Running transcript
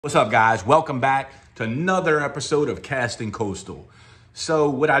What's up, guys? Welcome back to another episode of Casting Coastal. So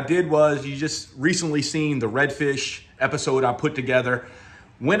what I did was, you just recently seen the redfish episode I put together.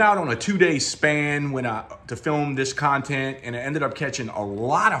 Went out on a 2-day span to film this content, and I ended up catching a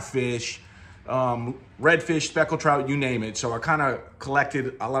lot of fish, redfish, speckled trout, you name it. So I kind of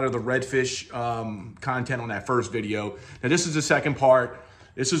collected a lot of the redfish content on that first video. Now this is the second part.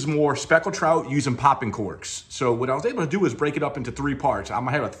 This is more speckled trout using popping corks. So what I was able to do is break it up into 3 parts. I'm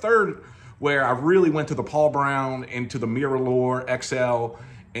gonna have a third where I really went to the Paul Brown and to the Mirror Lure XL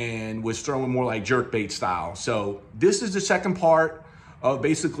and was throwing more like jerkbait style. So this is the second part of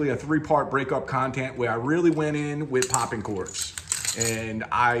basically a 3-part breakup content where I really went in with popping corks. And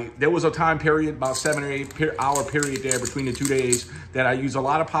there was a time period, about 7 or 8 hour period there between the 2 days, that I used a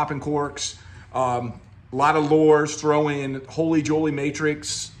lot of popping corks. A lot of lures, throw in Holy Jolly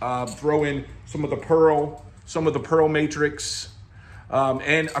Matrix, throw in some of the Pearl Matrix,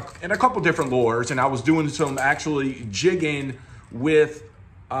 and a couple different lures. And I was doing some actually jigging with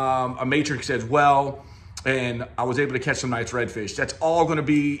a Matrix as well. And I was able to catch some nice redfish. That's all gonna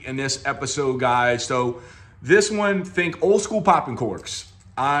be in this episode, guys. So this one, think old school popping corks.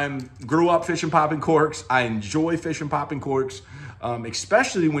 I grew up fishing popping corks. I enjoy fishing popping corks.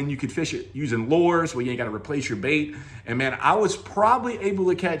 Especially when you could fish it using lures where you ain't got to replace your bait. And man, I was probably able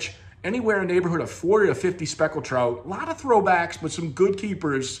to catch anywhere in the neighborhood of 40 to 50 speckled trout. A lot of throwbacks, but some good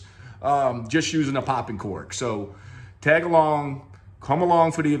keepers just using a popping cork. So tag along, come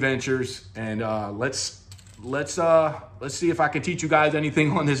along for the adventures, and let's see if I can teach you guys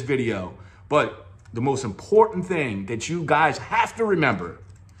anything on this video. But the most important thing that you guys have to remember,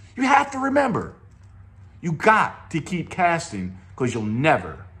 you got to keep casting, because you'll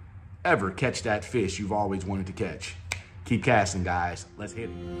never, ever catch that fish you've always wanted to catch. Keep casting, guys. Let's hit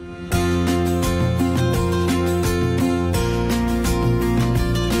it.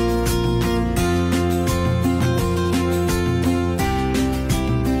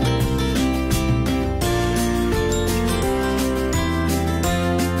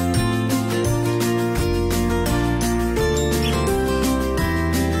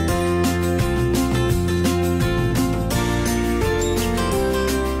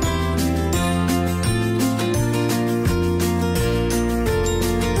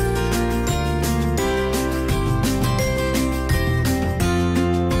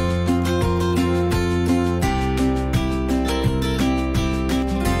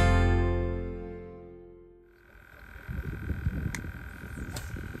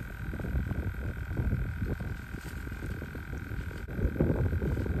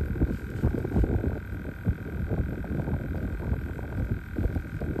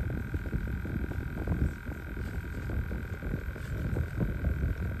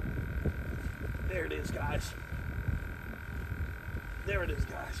 There it is, guys. There it is,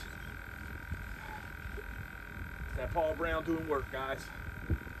 guys. It's that Paul Brown doing work, guys.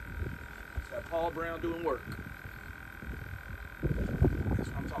 It's that Paul Brown doing work. That's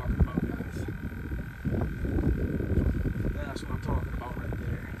what I'm talking about, guys. That's what I'm talking about right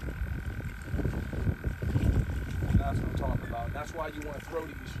there. That's what I'm talking about. That's why you want to throw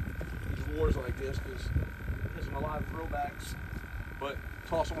these lures like this, because there's a lot of throwbacks. But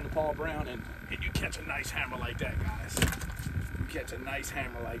toss on the Paul Brown and you catch a nice hammer like that, guys. You catch a nice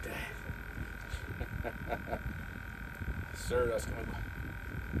hammer like that. Sir, that's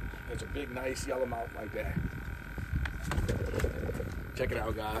a big, nice yellowmouth like that. Check it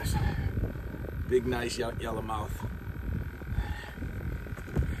out, guys. Big, nice yellowmouth.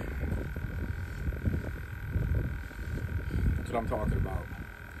 That's what I'm talking about.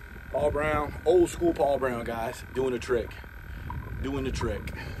 Paul Brown, old school Paul Brown, guys, doing the trick. Doing the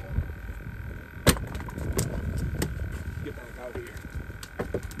trick. Get back out here.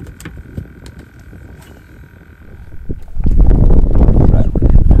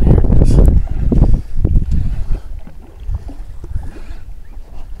 Here it is.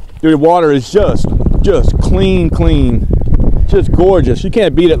 Dude, the water is just clean, just gorgeous. You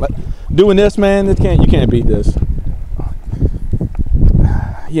can't beat it. Like doing this, man. You can't beat this.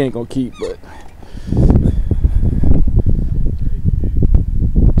 He ain't gonna keep, but.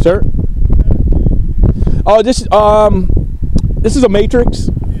 Sir? Oh, this is a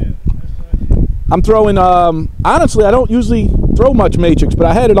Matrix. I'm throwing, honestly, I don't usually throw much Matrix, but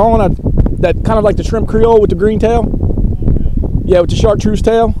I had it on, that kind of like the shrimp Creole with the green tail. Yeah, with the chartreuse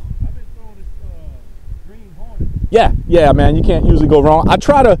tail. I've been throwing this green hornet. Yeah, man, you can't usually go wrong. I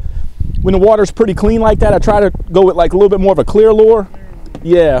try to, when the water's pretty clean like that, I try to go with like a little bit more of a clear lure.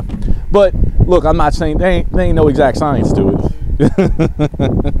 Yeah, but look, I'm not saying, there ain't no exact science to it.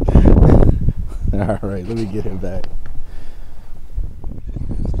 All right, let me get him back.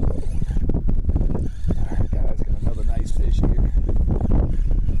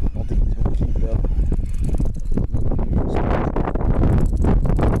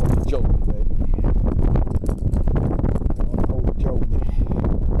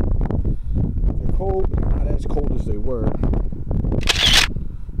 cold as they were.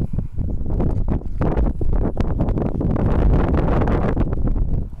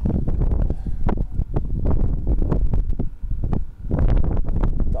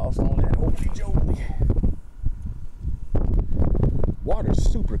 Tossed on that holy jolly. Water's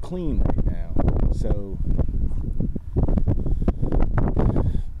super clean right now, so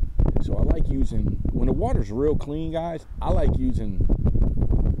I like using, when the water's real clean, guys, I like using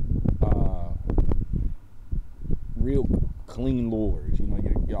real clean lures. You know,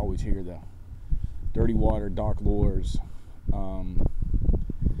 you always hear the dirty water, dark lures. I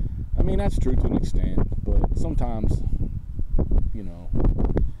mean, that's true to an extent, but sometimes, you know,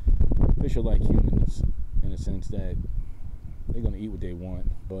 fish are like humans in a sense that they're gonna eat what they want,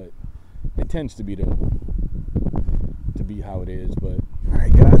 but it tends to be how it is. But all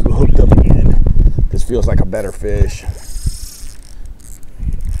right, guys, we're hooked up again. This feels like a better fish.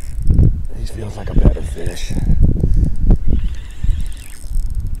 This feels like a better fish.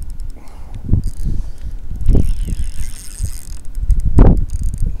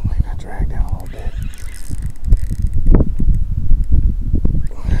 Might not drag down a little bit.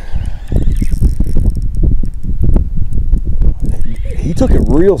 He took it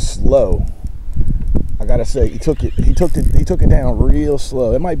real slow. I gotta say, he took it down real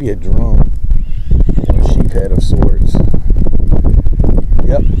slow. It might be a drum or a sheephead of sorts.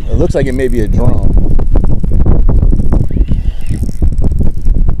 Yep, it looks like it may be a drum,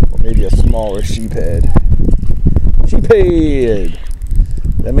 or maybe a smaller sheephead. Sheephead.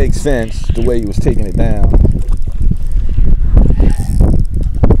 That makes sense the way he was taking it down.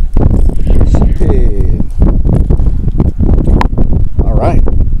 Sheephead. All right.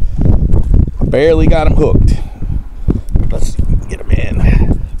 Barely got him hooked. Let's get him in.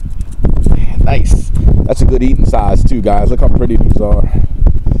 Nice. That's a good eating size too, guys. Look how pretty these are.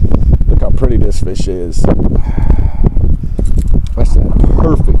 Look how pretty this fish is. That's a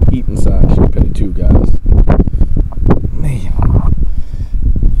perfect eating size sheephead too, guys. Man,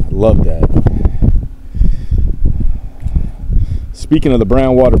 I love that. Speaking of the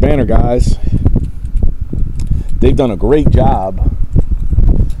brown water banner, guys, they've done a great job.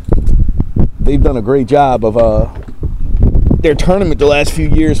 They've done a great job of their tournament the last few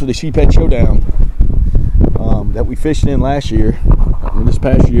years for the Sheephead Showdown that we fished in last year, this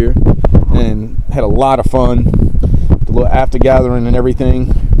past year, and had a lot of fun. The little after gathering and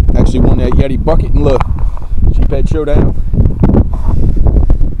everything. Actually won that Yeti bucket and look, Sheephead Showdown.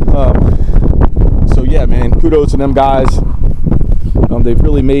 So yeah, man, kudos to them guys. They've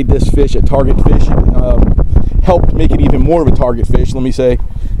really made this fish a target fish. Helped make it even more of a target fish, let me say,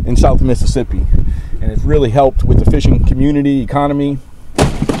 in South Mississippi. And it's really helped with the fishing community, economy,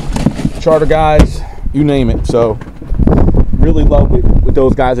 charter guys, you name it. So really love what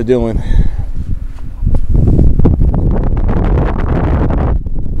those guys are doing.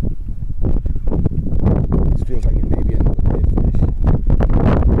 This feels like it may be another redfish.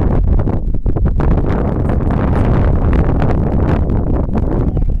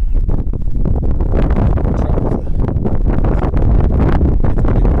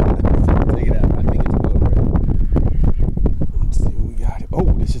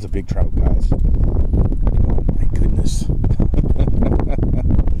 Big trout, guys. Oh my goodness.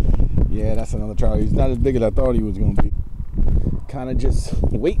 Yeah, that's another trout. He's not as big as I thought he was gonna be. Kind of just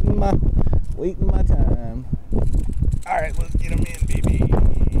waiting my time. All right, let's get him in, baby.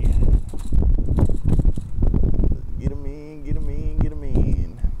 Get him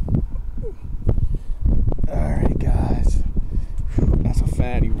in. All right, guys. That's a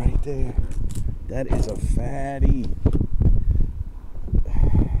fatty right there. That is a fatty.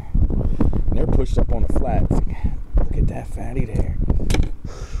 They're pushed up on the flats. Look at that fatty there.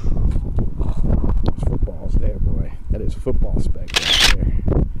 There's footballs there, boy. That is football spec right there.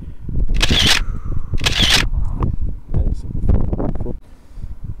 That is some football.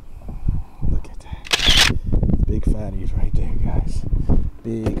 Look at that. Big fatties right there, guys.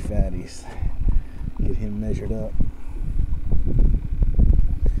 Big fatties. Get him measured up.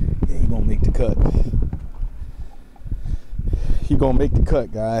 Yeah, he gonna make the cut. He gonna make the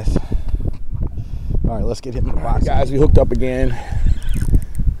cut, guys. All right, let's get him in the box. Guys, we hooked up again.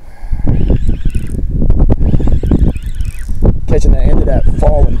 Catching the end of that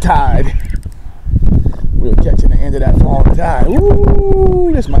falling tide. We were catching the end of that falling tide.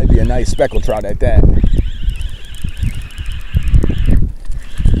 Ooh, this might be a nice speckled trout at that.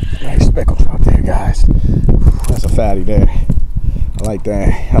 Nice speckled trout there, guys. That's a fatty there. I like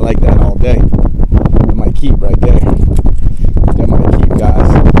that. I like that all day. That might keep right there. That might keep,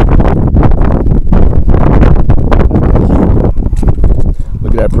 guys.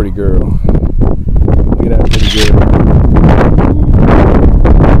 Look at that pretty girl. Look at at that pretty good.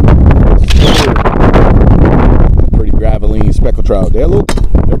 Pretty Graveline speckled trout. There, look,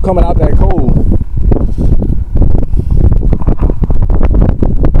 they're coming out that cold.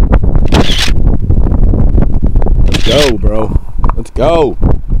 Let's go, bro. Let's go.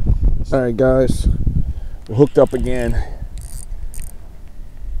 All right, guys, we're hooked up again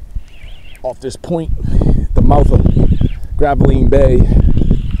off this point, the mouth of Graveline Bay.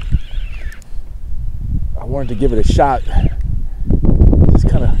 I wanted to give it a shot, just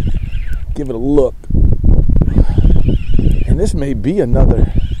kind of give it a look. And this may be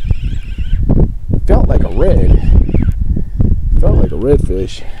another, felt like a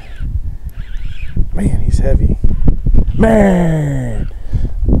redfish. Man, he's heavy. Man,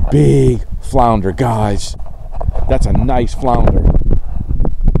 big flounder, guys. That's a nice flounder.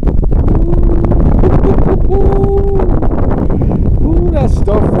 Ooh, that's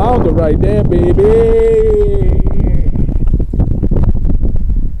stuffed flounder right there, baby.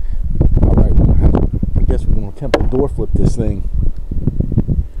 All right, I guess we're gonna attempt to door flip this thing.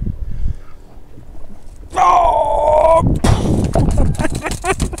 Oh!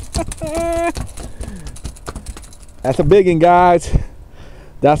 That's a big one, guys.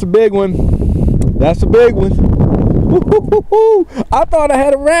 That's a big one. That's a big one. I thought I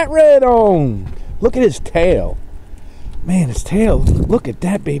had a rat red on. Look at his tail. Man, his tail. Look at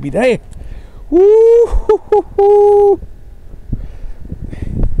that baby there. Woo!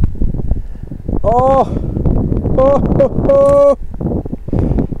 Oh.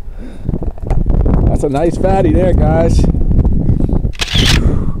 That's a nice fatty there, guys.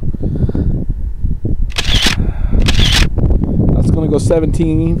 That's gonna go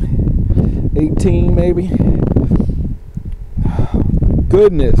 17, 18 maybe.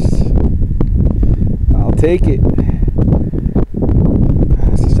 Goodness. I'll take it.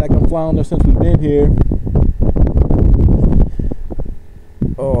 It's the second flounder since we've been here.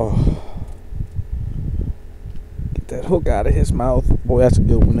 Oh. Get that hook out of his mouth. Boy, that's a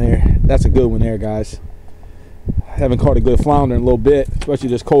good one there. That's a good one there, guys. I haven't caught a good flounder in a little bit, especially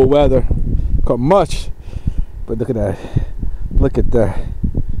this cold weather. Caught much. But look at that. Look at that.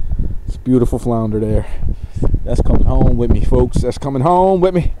 It's a beautiful flounder there. That's coming home with me, folks. That's coming home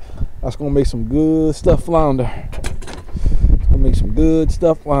with me. That's gonna make some good stuff flounder. It's gonna make some good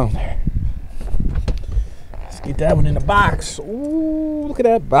stuff flounder. Let's get that one in the box. Ooh, look at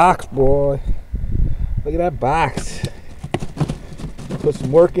that box, boy. Look at that box. Put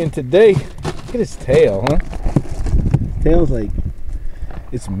some work in today. Look at his tail, huh? Tail's like,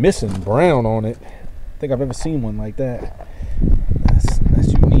 it's missing brown on it. I think I've ever seen one like that.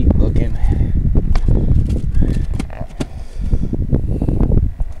 That's unique looking.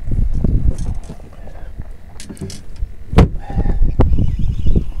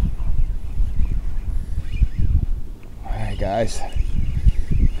 Alright, guys.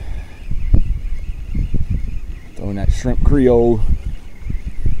 Throwing that shrimp Creole